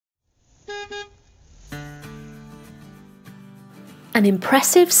An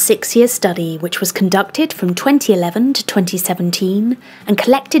impressive 6-year study which was conducted from 2011 to 2017 and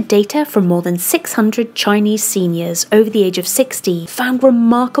collected data from more than 600 Chinese seniors over the age of 60 found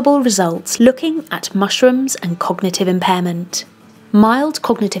remarkable results looking at mushrooms and cognitive impairment. Mild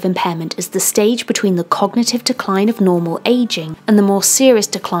cognitive impairment is the stage between the cognitive decline of normal aging and the more serious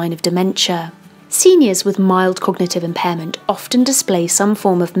decline of dementia. Seniors with mild cognitive impairment often display some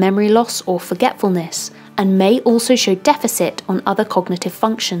form of memory loss or forgetfulness, and may also show deficit on other cognitive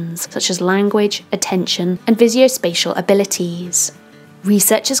functions such as language, attention, and visuospatial abilities.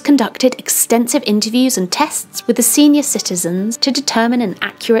 Researchers conducted extensive interviews and tests with the senior citizens to determine an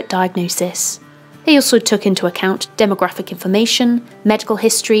accurate diagnosis. They also took into account demographic information, medical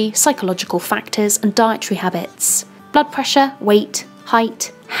history, psychological factors, and dietary habits. Blood pressure, weight,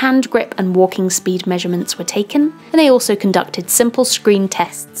 height, hand grip and walking speed measurements were taken, and they also conducted simple screen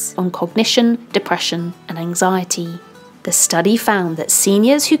tests on cognition, depression and anxiety. The study found that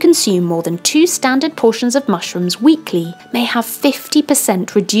seniors who consume more than 2 standard portions of mushrooms weekly may have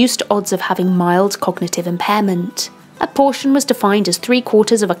 50% reduced odds of having mild cognitive impairment. A portion was defined as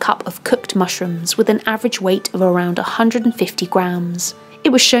 3/4 of a cup of cooked mushrooms with an average weight of around 150 grams.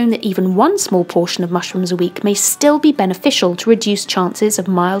 It was shown that even 1 small portion of mushrooms a week may still be beneficial to reduce chances of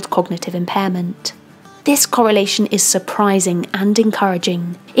mild cognitive impairment. This correlation is surprising and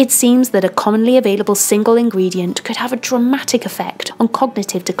encouraging. It seems that a commonly available single ingredient could have a dramatic effect on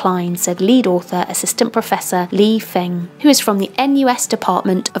cognitive decline, said lead author Assistant Professor Li Feng, who is from the NUS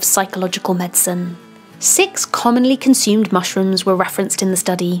Department of Psychological Medicine. 6 commonly consumed mushrooms were referenced in the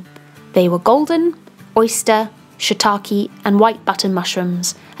study. They were golden, oyster, shiitake and white button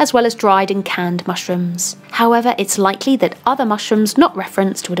mushrooms, as well as dried and canned mushrooms. However, it's likely that other mushrooms not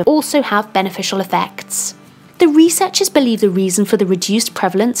referenced would also have beneficial effects. The researchers believe the reason for the reduced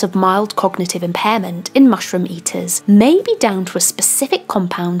prevalence of mild cognitive impairment in mushroom eaters may be down to a specific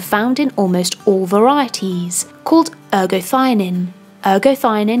compound found in almost all varieties, called ergothionine.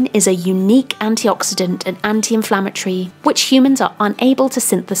 Ergothionine is a unique antioxidant and anti-inflammatory, which humans are unable to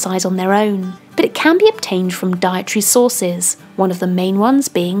synthesize on their own, but it can be obtained from dietary sources, one of the main ones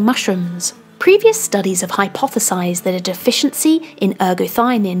being mushrooms. Previous studies have hypothesized that a deficiency in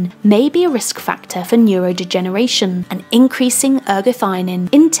ergothionine may be a risk factor for neurodegeneration, and increasing ergothionine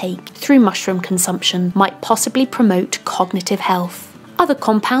intake through mushroom consumption might possibly promote cognitive health. Other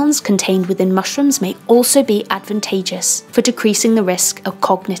compounds contained within mushrooms may also be advantageous for decreasing the risk of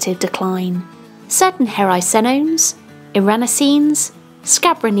cognitive decline. Certain hericenones, iranacines,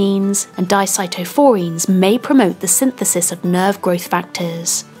 scabranines, and dicytophorines may promote the synthesis of nerve growth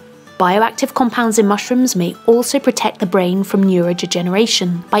factors. Bioactive compounds in mushrooms may also protect the brain from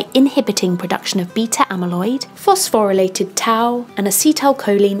neurodegeneration by inhibiting production of beta amyloid, phosphorylated tau, and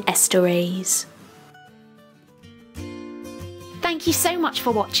acetylcholine esterase. Thank you so much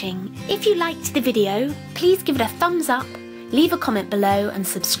for watching. If you liked the video, please give it a thumbs up, leave a comment below and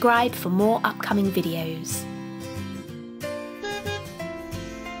subscribe for more upcoming videos.